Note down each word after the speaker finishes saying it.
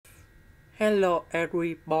Hello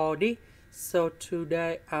everybody, so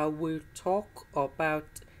today I will talk about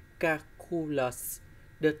calculus.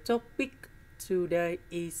 The topic today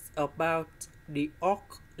is about the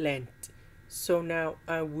arc length. So now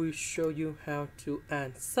I will show you how to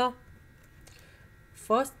answer.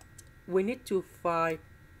 First, we need to find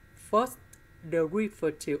first the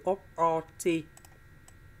derivative of RT.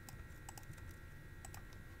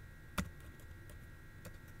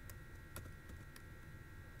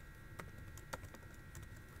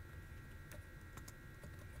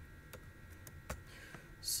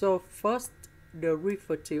 So first, the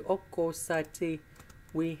derivative of cosine t,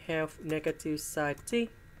 we have negative sine t.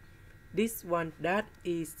 This one that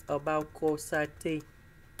is about cosine t.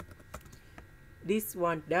 This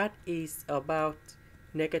one that is about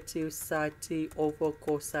negative sine t over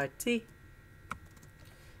cosine t.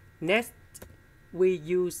 Next, we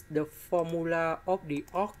use the formula of the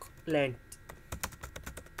arc length.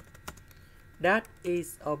 That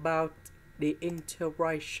is about the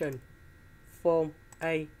integration from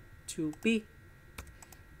A to B,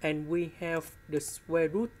 and we have the square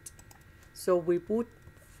root. So we put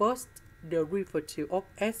first the derivative of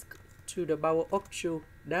x to the power of 2,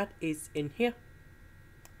 that is in here.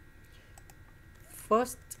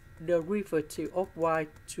 First the derivative of y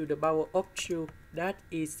to the power of 2, that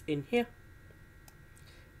is in here.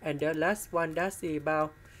 And the last one, that's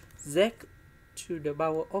about z to the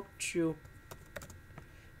power of 2,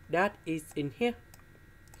 that is in here.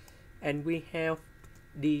 And we have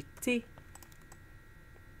dt.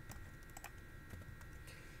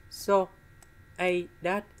 So A,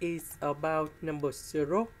 that is about number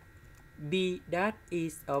 0. B, that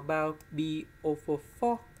is about b over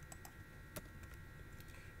 4.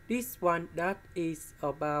 This one, that is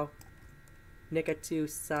about negative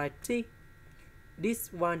sine t.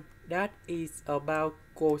 This one, that is about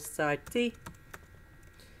cosine t.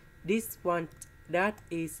 This one, that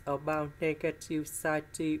is about negative sine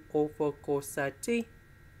t over cosine t.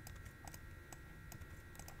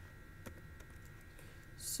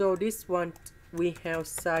 So this one we have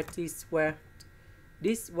sine t squared.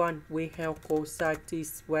 This one we have cosine t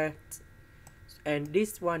squared. And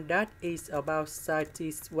this one, that is about sine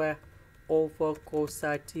t squared over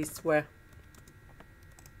cosine t squared.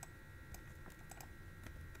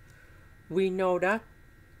 We know that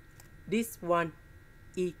this one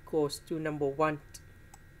equals to number 1.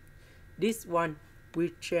 This one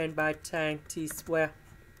we change by tan t squared.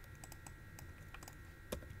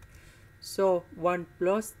 So 1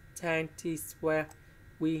 plus tan t squared,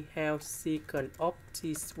 we have secant of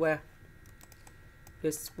t squared.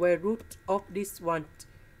 The square root of this one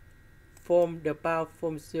from the bound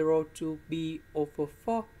from 0 to b over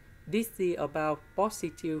 4. This is about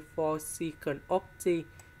positive for secant of t,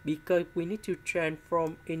 because we need to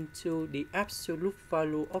transform into the absolute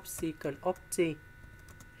value of secant of t.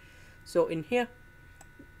 So in here,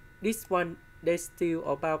 this one, they still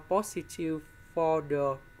about positive for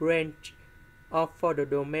the range or for the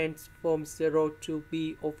domains from 0 to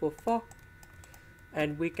b over 4.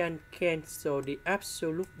 And we can cancel the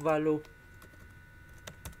absolute value.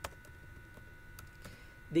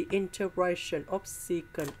 The integration of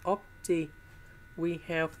secant of t, we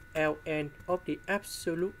have ln of the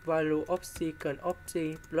absolute value of secant of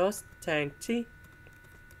t plus tan t.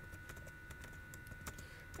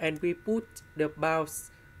 And we put the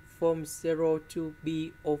bounds from 0 to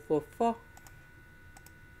b over 4.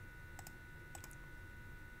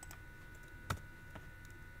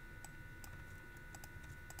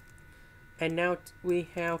 And now we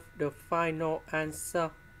have the final answer.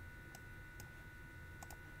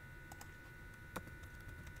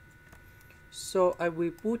 So I will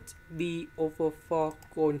put b over 4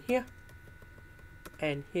 gone here,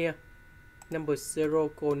 and here number 0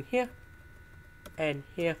 gone here, and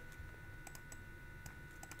here.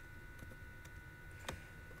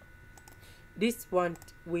 This one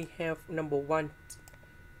we have number 1.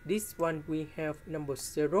 This one we have number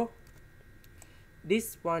 0.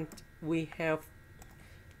 This one we have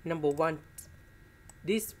number 1.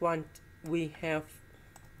 This one we have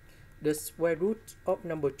the square root of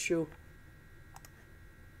number 2.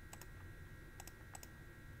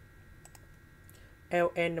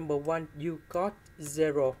 Ln number 1, you got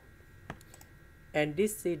 0. And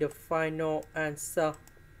this is the final answer.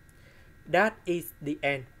 That is the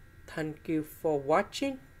end. Thank you for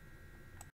watching.